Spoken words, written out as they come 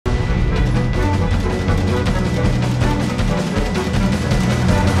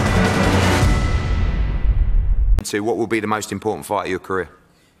to, what will be the most important fight of your career?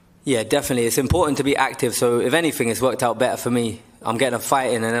 Yeah, definitely. It's important to be active. So if anything, it's worked out better for me. I'm getting a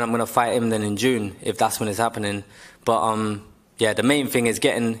fight in, and then I'm going to fight him then in June, if that's when it's happening. But yeah, the main thing is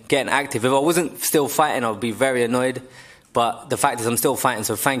getting active. If I wasn't still fighting, I would be very annoyed. But the fact is I'm still fighting,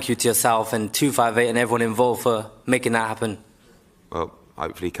 so thank you to yourself and 258 and everyone involved for making that happen. Well,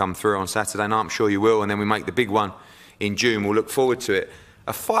 hopefully come through on Saturday night. I'm sure you will, and then we make the big one in June. We'll look forward to it.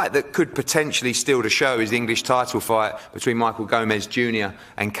 A fight that could potentially steal the show is the English title fight between Michael Gomez Jr.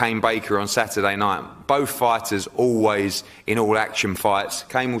 and Cain Baker on Saturday night. Both fighters always in all-action fights.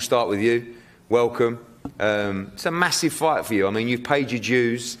 Cain, we'll start with you. Welcome. It's a massive fight for you. I mean, you've paid your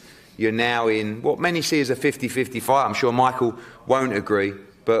dues. You're now in what many see as a 50-50 fight. I'm sure Michael won't agree,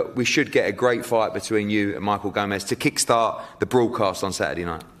 but we should get a great fight between you and Michael Gomez to kickstart the broadcast on Saturday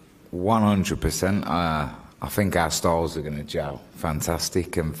night. 100%. I think our styles are going to gel.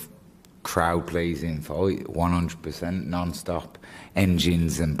 Fantastic and crowd-pleasing fight. 100%, non-stop,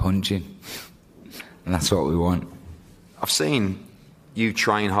 engines and punching. And that's what we want. I've seen you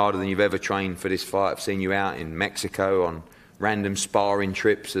train harder than you've ever trained for this fight. I've seen you out in Mexico on random sparring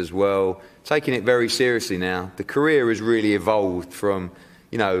trips as well, taking it very seriously now. The career has really evolved from,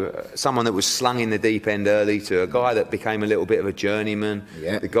 you know, someone that was slung in the deep end early to a guy that became a little bit of a journeyman,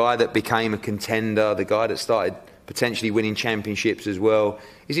 the guy that became a contender, the guy that started potentially winning championships as well.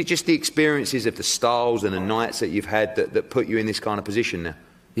 Is it just the experiences of the styles and the nights that you've had that put you in this kind of position now?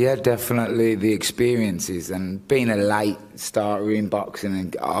 Yeah, definitely the experiences and being a late starter in boxing,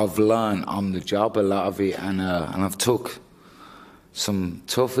 and I've learned on the job a lot of it, and I've took some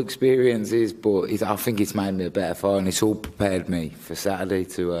tough experiences, but I think it's made me a better fighter, and it's all prepared me for Saturday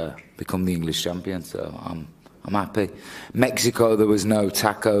to become the English champion. So I'm happy. Mexico, there was no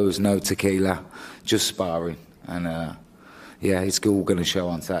tacos, no tequila, just sparring, and yeah, it's all going to show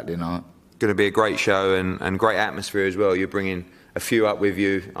on Saturday night. Going to be a great show and great atmosphere as well. You're bringing a few up with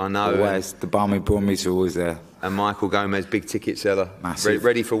you, I know. Always, the Barmy Brummies are always there. And Michael Gomez, big ticket seller. Massive.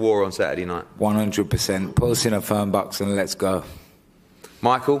 Ready for war on Saturday night. 100%. Put us in a firm box and let's go.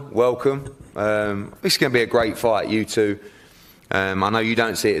 Michael, welcome. This is going to be a great fight, you two. I know you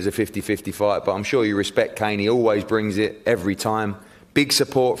don't see it as a 50-50 fight, but I'm sure you respect Cain. He always brings it every time. Big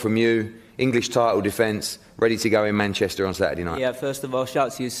support from you. English title defence, ready to go in Manchester on Saturday night. Yeah, first of all, shout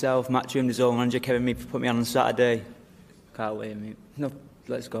out to yourself, Matchroom, the zone manager, Kevin, me for putting me on Saturday. Can't wait, mate. No,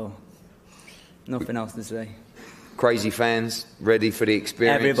 let's go. Nothing else to say. Crazy fans, ready for the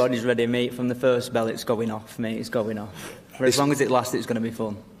experience? Everybody's ready, mate. From the first bell, it's going off, mate. It's going off. For as long as it lasts, it's going to be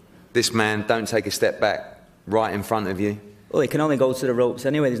fun. This man, don't take a step back, right in front of you. Well, he can only go to the ropes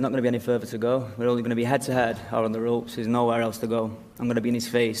anyway. There's not going to be any further to go. We're only going to be head-to-head or on the ropes. There's nowhere else to go. I'm going to be in his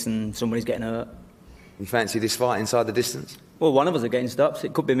face and somebody's getting hurt. You fancy this fight inside the distance? Well, one of us are getting stopped.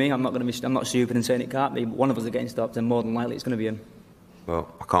 It could be me. I'm not stupid and saying it can't be. But one of us are getting stopped, and more than likely it's going to be him. Well,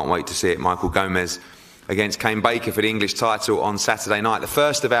 I can't wait to see it. Michael Gomez against Cain Baker for the English title on Saturday night. The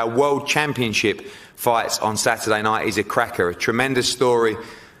first of our World Championship fights on Saturday night is a cracker. A tremendous story.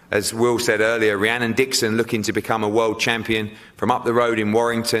 As Will said earlier, Rhiannon Dixon looking to become a world champion from up the road in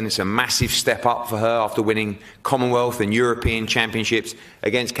Warrington. It's a massive step up for her after winning Commonwealth and European championships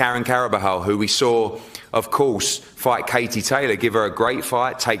against Karen Carabajal, who we saw, of course, fight Katie Taylor, give her a great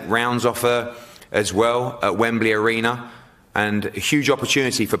fight, take rounds off her as well at Wembley Arena. And a huge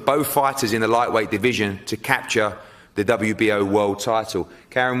opportunity for both fighters in the lightweight division to capture the WBO world title.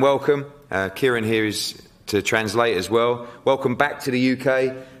 Karen, welcome. Kieran here is to translate as well. Welcome back to the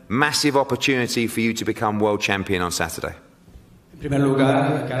UK. Massive opportunity for you to become world champion on Saturday. En primer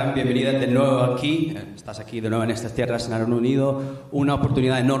lugar, Karen, bienvenida de nuevo aquí. Estás aquí de nuevo en estas tierras en Reino Unido. Una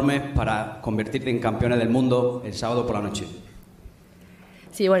oportunidad enorme para convertirte en campeona del mundo el sábado por la noche.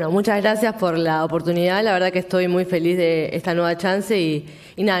 Sí, bueno, muchas gracias por la oportunidad. La verdad que estoy muy feliz de esta nueva chance y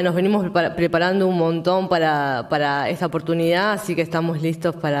nada, nos venimos preparando un montón para esta oportunidad, así que estamos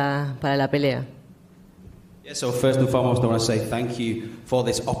listos para la pelea. Yeah, so first and foremost, I want to say thank you for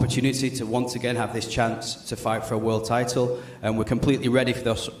this opportunity to once again have this chance to fight for a world title. And we're completely ready for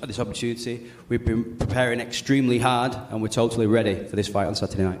this opportunity. We've been preparing extremely hard and we're totally ready for this fight on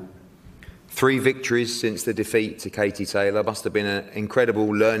Saturday night. 3 victories since the defeat to Katie Taylor. Must have been an incredible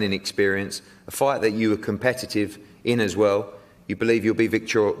learning experience. A fight that you were competitive in as well. You believe you'll be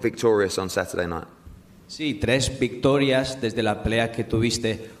victorious on Saturday night? Sí, 3 victorias desde la pelea que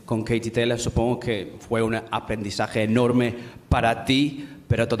tuviste con Katie Taylor. Supongo que fue un aprendizaje enorme para ti,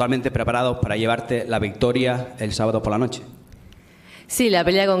 pero totalmente preparado para llevarte la victoria el sábado por la noche. Sí, la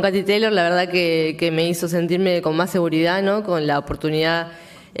pelea con Katie Taylor, la verdad que me hizo sentirme con más seguridad, ¿no? Con la oportunidad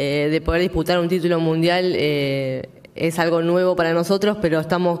de poder disputar un título mundial. Es algo nuevo para nosotros, pero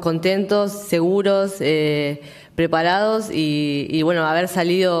estamos contentos, seguros, preparados y bueno, haber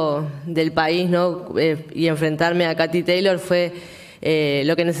salido del país, ¿no? Y enfrentarme a Katy Taylor fue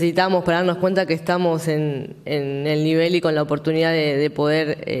lo que necesitamos para darnos cuenta que estamos en el nivel y con la oportunidad de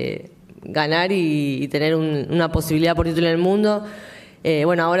poder ganar y tener una posibilidad por título en el mundo.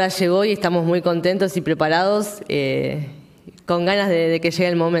 Bueno, ahora llegó y estamos muy contentos y preparados, con ganas de que llegue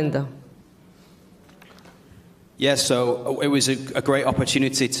el momento. Yeah, so it was a great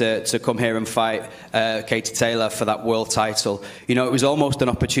opportunity to come here and fight Katy Taylor for that world title. You know, it was almost an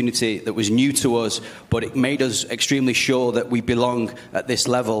opportunity that was new to us, but it made us extremely sure that we belong at this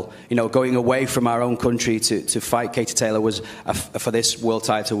level. You know, going away from our own country to fight Katy Taylor was for this world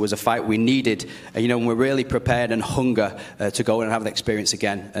title was a fight we needed. You know, and we're really prepared and hunger to go and have the experience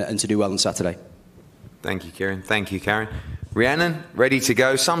again and to do well on Saturday. Thank you, Kieran. Thank you, Karen. Rhiannon, ready to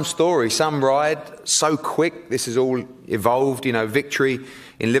go. Some story, some ride, so quick. This has all evolved. You know, victory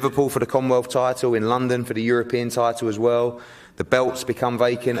in Liverpool for the Commonwealth title, in London for the European title as well. The belts become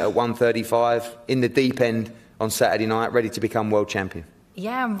vacant at 135, in the deep end on Saturday night, ready to become world champion.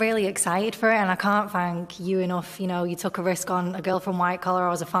 Yeah, I'm really excited for it, and I can't thank you enough. You know, you took a risk on a girl from white collar. I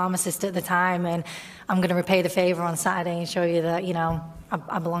was a pharmacist at the time, and I'm going to repay the favour on Saturday and show you that, you know,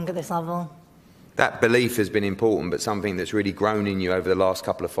 I belong at this level. That belief has been important, but something that's really grown in you over the last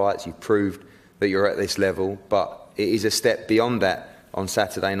couple of fights. You've proved that you're at this level, but it is a step beyond that on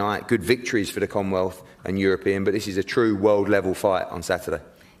Saturday night. Good victories for the Commonwealth and European, but this is a true world-level fight on Saturday.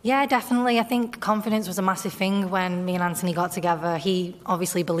 Yeah, definitely. I think confidence was a massive thing when me and Anthony got together. He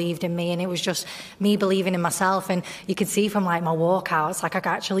obviously believed in me, and it was just me believing in myself. And you could see from like my walkouts, like I could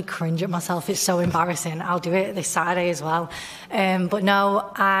actually cringe at myself. It's so embarrassing. I'll do it this Saturday as well. But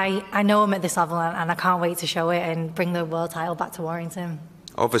no, I know I'm at this level, and I can't wait to show it and bring the world title back to Warrington.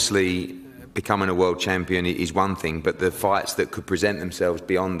 Obviously, becoming a world champion is one thing, but the fights that could present themselves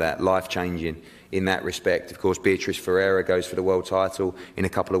beyond that, life-changing in that respect. Of course, Beatrice Ferreira goes for the world title in a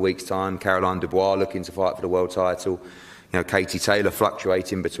couple of weeks' time. Caroline Dubois looking to fight for the world title. You know, Katy Taylor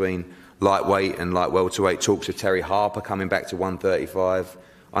fluctuating between lightweight and light welterweight. Talks of Terry Harper coming back to 135.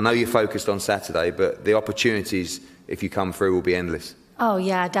 I know you're focused on Saturday, but the opportunities, if you come through, will be endless. Oh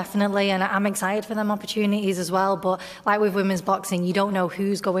yeah, definitely, and I'm excited for them opportunities as well. But like with women's boxing, you don't know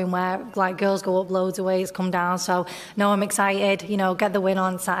who's going where. Like girls go up loads of weights, come down. So no, I'm excited. You know, get the win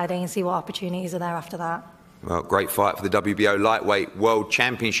on Saturday and see what opportunities are there after that. Well, great fight for the WBO lightweight world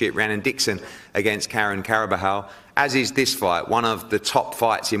championship. Rhiannon Dixon against Karen Carabajal. As is this fight, one of the top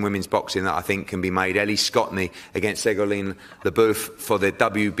fights in women's boxing that I think can be made. Ellie Scotney against Ségolène Leboeuf for the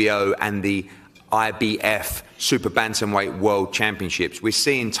WBO and the IBF Super Bantamweight World Championships. We're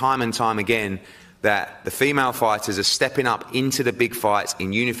seeing time and time again that the female fighters are stepping up into the big fights,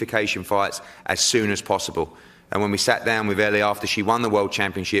 in unification fights, as soon as possible. And when we sat down with Ellie after she won the World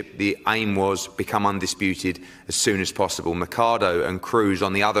Championship, the aim was become undisputed as soon as possible. Mercado and Cruz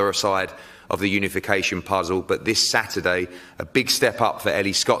on the other side of the unification puzzle. But this Saturday, a big step up for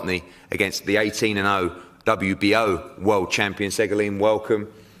Ellie Scotney against the 18-0 WBO World Champion. Ségolène, welcome.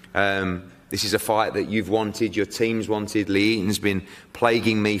 This is a fight that you've wanted, your team's wanted. Lee Eaton's been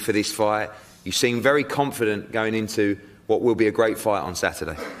plaguing me for this fight. You seem very confident going into what will be a great fight on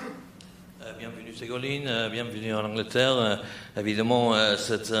Saturday. Bienvenue Ségolène, bienvenue en Angleterre. Évidemment,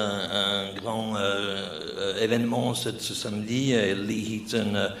 c'est un grand événement ce samedi. Lee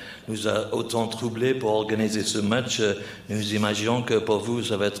Eaton nous a autant troublés pour organiser ce match. Nous imaginons que pour vous,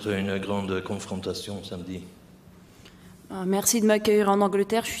 ça va être une grande confrontation samedi. Merci de m'accueillir en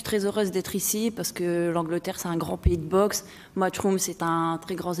Angleterre. Je suis très heureuse d'être ici parce que l'Angleterre, c'est un grand pays de boxe. Matchroom, c'est un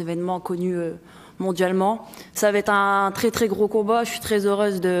très grand événement connu mondialement. Ça va être un très très gros combat. Je suis très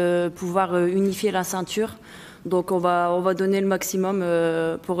heureuse de pouvoir unifier la ceinture. Donc on va donner le maximum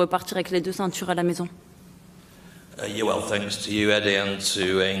pour repartir avec les 2 ceintures à la maison. Yeah, well, thanks to you, Eddie, and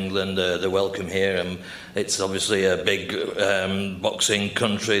to England, the welcome here. It's obviously a big boxing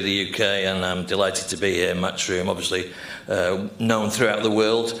country, the UK, and I'm delighted to be here. Matchroom, obviously known throughout the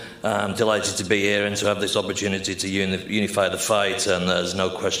world. I'm delighted to be here and to have this opportunity to unify the fight, and there's no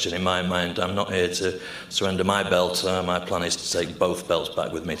question in my mind I'm not here to surrender my belt. My plan is to take both belts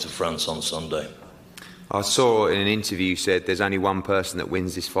back with me to France on Sunday. I saw in an interview you said there's only one person that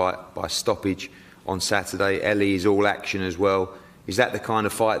wins this fight by stoppage on Saturday. Ellie is all action as well. Is that the kind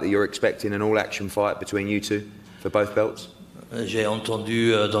of fight that you're expecting, an all-action fight between you two for both belts? J'ai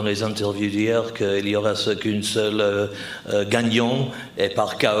entendu dans les interviews d'hier qu'il y aura qu'une seule gagnant, et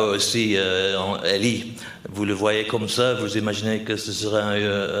par KO aussi Ellie. Vous le voyez comme ça? Vous imaginez que ce sera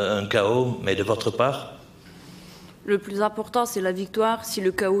un KO, mais de votre part? Le plus important, c'est la victoire. Si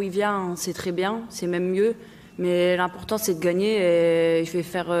le KO y vient, c'est très bien, c'est même mieux. Mais l'important, c'est de gagner et je vais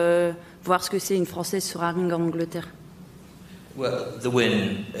faire voir ce que c'est une Française sur un ring en Angleterre. Well, the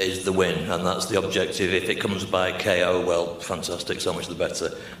win is the win, and that's the objective. If it comes by KO, well, fantastic, so much the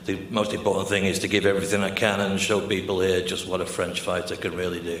better. The most important thing is to give everything I can and show people here just what a French fighter can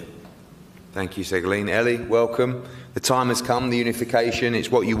really do. Thank you, Segaline. Ellie, welcome. The time has come, the unification.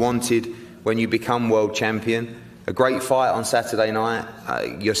 It's what you wanted when you become world champion. A great fight on Saturday night.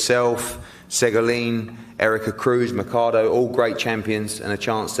 Yourself, Segaline, Erica Cruz, Mercado, all great champions, and a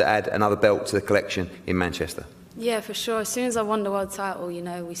chance to add another belt to the collection in Manchester. Yeah, for sure. As soon as I won the world title, you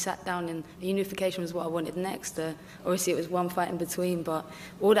know, we sat down and the unification was what I wanted next. Obviously, it was one fight in between, but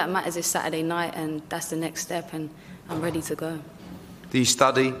all that matters is Saturday night, and that's the next step, and I'm ready to go. Do you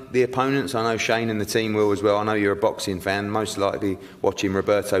study the opponents? I know Shane and the team will as well. I know you're a boxing fan, most likely watching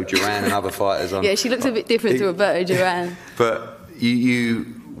Roberto Duran and other fighters on. Yeah, she looks a bit different to Roberto Duran. But you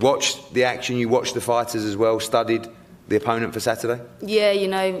watched the action, you watched the fighters as well, studied the opponent for Saturday? Yeah, you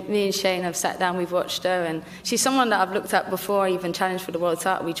know, me and Shane have sat down, we've watched her, and she's someone that I've looked at before I even challenged for the world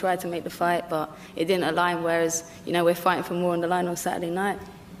title. We tried to make the fight, but it didn't align, whereas, you know, we're fighting for more on the line on Saturday night.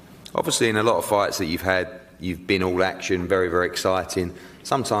 Obviously, in a lot of fights that you've had, you've been all action, very, very exciting,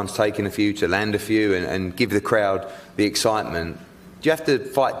 sometimes taking a few to land a few and give the crowd the excitement. Do you have to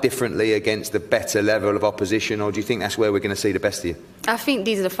fight differently against the better level of opposition, or do you think that's where we're going to see the best of you? I think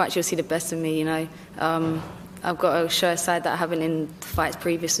these are the fights you'll see the best of me, you know. I've got a show side that I haven't in the fights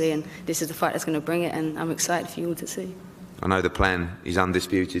previously, and this is the fight that's going to bring it, and I'm excited for you all to see. I know the plan is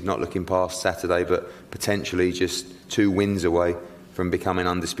undisputed, not looking past Saturday, but potentially just 2 wins away from becoming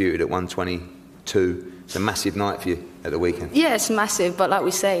undisputed at 122. It's a massive night for you at the weekend. Yeah, it's massive, but like we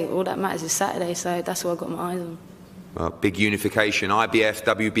say, all that matters is Saturday, so that's what I've got my eyes on. Well, big unification, IBF,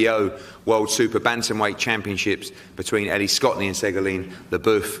 WBO, World Super Bantamweight Championships between Eddie Scotney and Segaline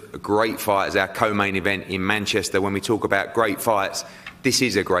LeBoeuf. A great fight as our co-main event in Manchester. When we talk about great fights, this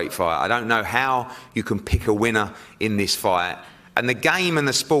is a great fight. I don't know how you can pick a winner in this fight. And the game and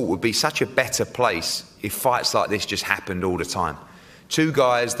the sport would be such a better place if fights like this just happened all the time. 2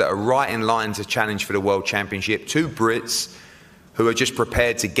 guys that are right in line to challenge for the World Championship, 2 Brits who are just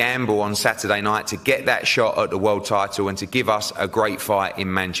prepared to gamble on Saturday night to get that shot at the world title and to give us a great fight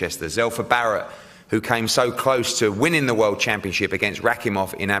in Manchester. Zelfa Barrett, who came so close to winning the World Championship against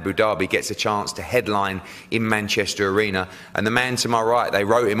Rakimov in Abu Dhabi, gets a chance to headline in Manchester Arena. And the man to my right, they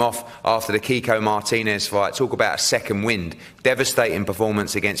wrote him off after the Kiko Martinez fight. Talk about a second wind. Devastating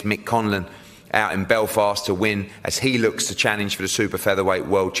performance against Mick Conlan out in Belfast to win as he looks to challenge for the Super Featherweight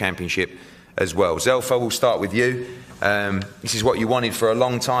World Championship as well. Zelfa, we'll start with you. This is what you wanted for a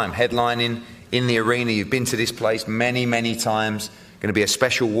long time, headlining in the arena. You've been to this place many, many times. Going to be a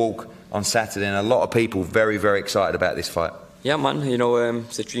special walk on Saturday, and a lot of people very, very excited about this fight. Yeah, man, you know,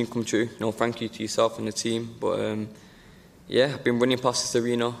 it's a dream come true. You know, thank you to yourself and the team. But yeah, I've been running past this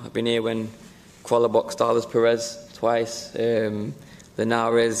arena. I've been here when Kuala boxed Dallas Perez twice.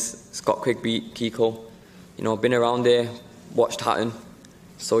 Linares, Scott Quigg beat Kiko. You know, I've been around there, watched Hearn.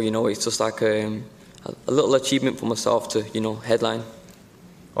 So, you know, it's just like a little achievement for myself to, you know, headline.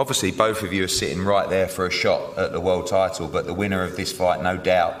 Obviously, both of you are sitting right there for a shot at the world title, but the winner of this fight, no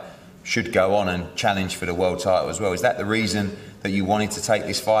doubt, should go on and challenge for the world title as well. Is that the reason that you wanted to take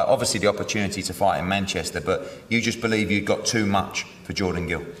this fight? Obviously, the opportunity to fight in Manchester, but you just believe you'd got too much for Jordan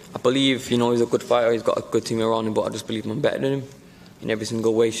GIll? I believe, you know, he's a good fighter, he's got a good team around him, but I just believe I'm better than him in every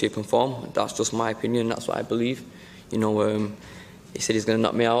single way, shape and form. That's just my opinion, that's what I believe. You know, he said he's going to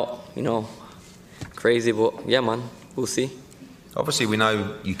knock me out, you know, crazy, but yeah, man, we'll see. Obviously, we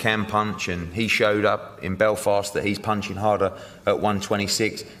know you can punch, and he showed up in Belfast that he's punching harder at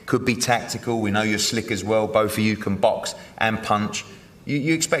 126. Could be tactical. We know you're slick as well. Both of you can box and punch.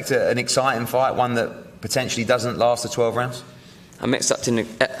 You expect an exciting fight, one that potentially doesn't last the 12 rounds? I'm expecting a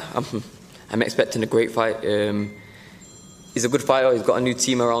great fight. He's a good fighter. He's got a new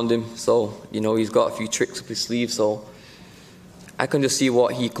team around him, so you know he's got a few tricks up his sleeve. So I can just see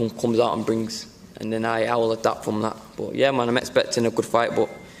what he comes out and brings. And then I will adapt from that. But yeah, man, I'm expecting a good fight, but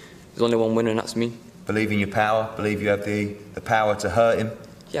there's only one winner, and that's me. Believe in your power? Believe you have the power to hurt him?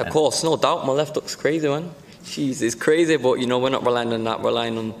 Yeah, of course, no doubt. My left hook's crazy, man. Jeez, it's crazy, but you know, we're not relying on that. We're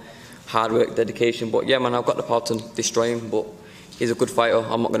relying on hard work, dedication. But yeah, man, I've got the power to destroy him, but he's a good fighter.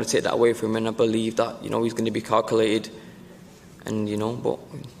 I'm not going to take that away from him, and I believe that, you know, he's going to be calculated. And, you know, but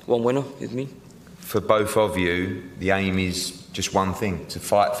one winner is me. For both of you, the aim is just one thing, to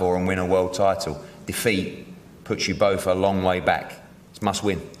fight for and win a world title. Defeat puts you both a long way back. It's must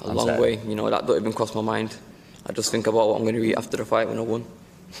win. A long way, you know, that don't even cross my mind. I just think about what I'm going to eat after the fight when I won.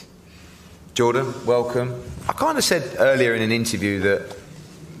 Jordan, welcome. I kind of said earlier in an interview that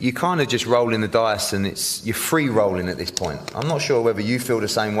you kind of just rolling the dice, and you're free rolling at this point. I'm not sure whether you feel the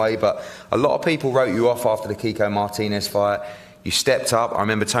same way, but a lot of people wrote you off after the Kiko Martinez fight. You stepped up. I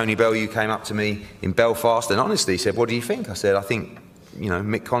remember Tony Bellew came up to me in Belfast and honestly said, "What do you think?" I said, "I think,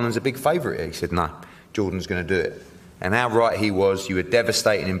 Mick Conlan's a big favourite here." He said, "No, Jordan's going to do it." And how right he was. You were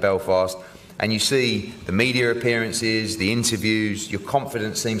devastating in Belfast. And you see the media appearances, the interviews, your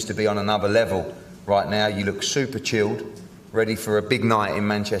confidence seems to be on another level right now. You look super chilled, ready for a big night in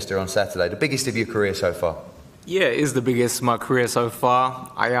Manchester on Saturday. The biggest of your career so far. Yeah, it is the biggest of my career so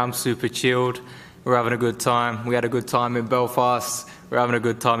far. I am super chilled. We're having a good time. We had a good time in Belfast. We're having a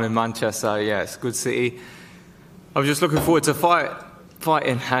good time in Manchester. Yeah, it's a good city. I'm just looking forward to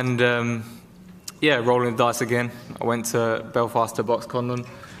fighting and rolling the dice again. I went to Belfast to box Conlan,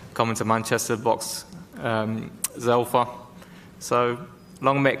 coming to Manchester to box Zelfa. So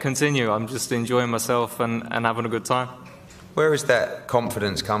long may it continue. I'm just enjoying myself and having a good time. Where has that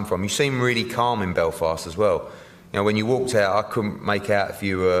confidence come from? You seem really calm in Belfast as well. When you walked out, I couldn't make out if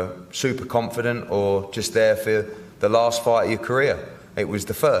you were super confident or just there for the last fight of your career. It was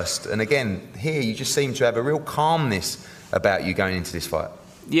the first. And again, here you just seem to have a real calmness about you going into this fight.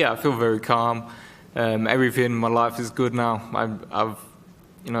 Yeah, I feel very calm. Everything in my life is good now. I've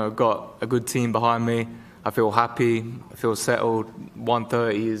got a good team behind me. I feel happy. I feel settled.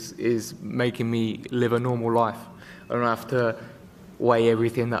 130 is making me live a normal life. I don't have to weigh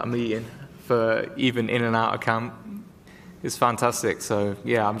everything that I'm eating for even in and out of camp. It's fantastic. So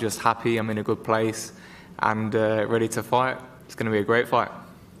yeah, I'm just happy. I'm in a good place and ready to fight. It's going to be a great fight.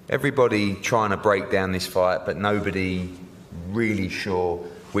 Everybody trying to break down this fight, but nobody really sure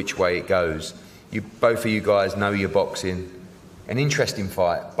which way it goes. Both of you guys know your boxing. An interesting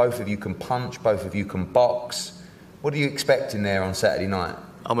fight. Both of you can punch. Both of you can box. What are you expecting there on Saturday night?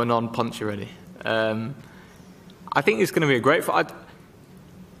 I'm a non-puncher already. I think it's going to be a great fight.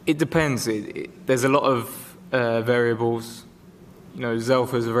 It depends. There's a lot of variables.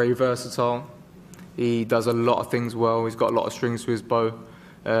 Zelfa's very versatile. He does a lot of things well. He's got a lot of strings to his bow.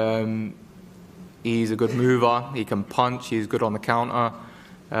 He's a good mover. He can punch. He's good on the counter.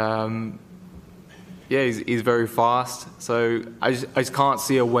 He's very fast. So I just can't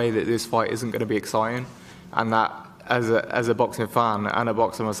see a way that this fight isn't going to be exciting. And that, as a boxing fan and a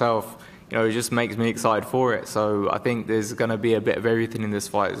boxer myself, it just makes me excited for it. So I think there's going to be a bit of everything in this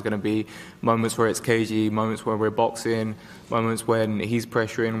fight. There's going to be moments where it's cagey, moments where we're boxing, moments when he's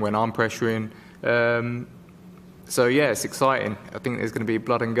pressuring, when I'm pressuring. So yeah, it's exciting. I think there's going to be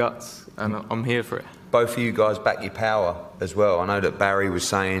blood and guts, and I'm here for it. Both of you guys back your power as well. I know that Barry was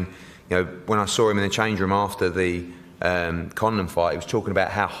saying, when I saw him in the change room after the Conlan fight, he was talking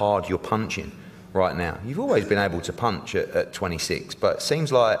about how hard you're punching right now. You've always been able to punch at 26, but it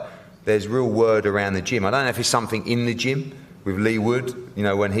seems like there's real word around the gym. I don't know if it's something in the gym with Lee Wood,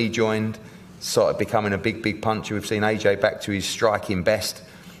 when he joined, sort of becoming a big puncher. We've seen AJ back to his striking best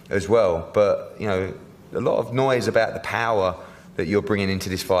as well. But, a lot of noise about the power that you're bringing into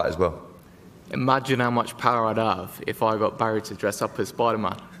this fight as well. Imagine how much power I'd have if I got Barry to dress up as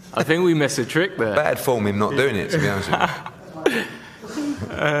Spider-Man. I think we missed a trick there. Bad form him not doing it, to be honest with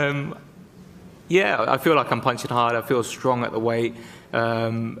you. Yeah, I feel like I'm punching hard. I feel strong at the weight.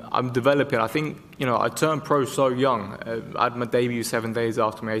 I'm developing. I think, I turned pro so young. I had my debut 7 days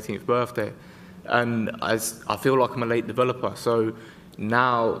after my 18th birthday. And I feel like I'm a late developer. So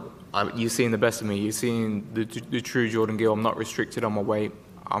now you're seeing the best of me. You're seeing the true Jordan GIll. I'm not restricted on my weight.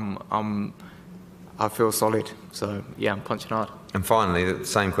 I feel solid. So, yeah, I'm punching hard. And finally, the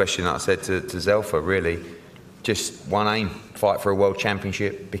same question that I said to Zelfa, really. Just one aim, fight for a world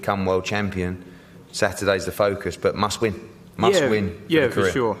championship, become world champion. Saturday's the focus, but must win. Must win. Yeah,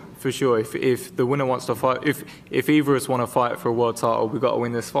 for sure. If the winner wants to fight, if either of us want to fight for a world title, we've got to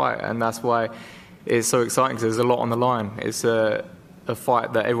win this fight, and that's why it's so exciting, because there's a lot on the line. It's a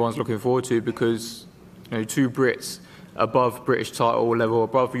fight that everyone's looking forward to, because two Brits above British title level,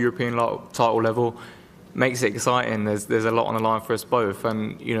 above European title level, makes it exciting. There's a lot on the line for us both,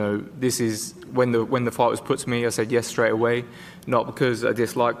 and this is when the fight was put to me, I said yes straight away, not because I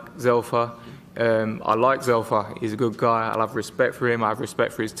dislike Zelfa. I like Zelfa. He's a good guy. I have respect for him. I have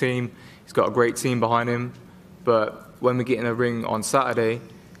respect for his team. He's got a great team behind him. But when we get in the ring on Saturday,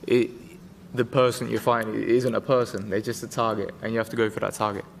 the person you're fighting isn't a person. They're just a target, and you have to go for that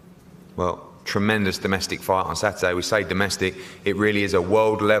target. Well, tremendous domestic fight on Saturday. We say domestic, it really is a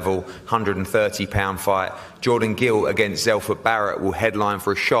world-level 130-pound fight. Jordan GIll against Zelfa Barrett will headline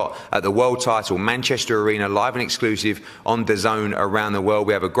for a shot at the world title, Manchester Arena, live and exclusive on DAZN around the world.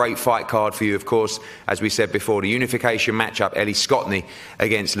 We have a great fight card for you, of course. As we said before, the unification matchup, Ellie Scotney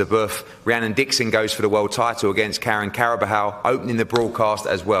against LeBoeuf. Rhiannon Dixon goes for the world title against Karen Carabajal, opening the broadcast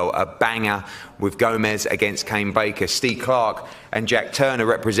as well. A banger with Gomez against Kane Baker. Steve Clark and Jack Turner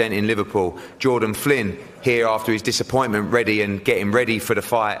representing Liverpool. Jordan Flynn here after his disappointment, ready and getting ready for the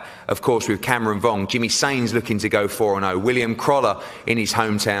fight, of course, with Cameron Vong. Jimmy Sains looking to go 4-0. William Croller in his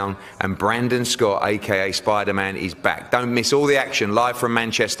hometown. And Brandon Scott, a.k.a. Spider-Man, is back. Don't miss all the action live from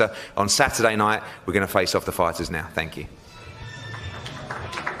Manchester on Saturday night. We're going to face off the fighters now. Thank you.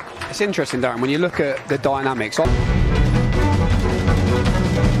 It's interesting, Darren, when you look at the dynamics.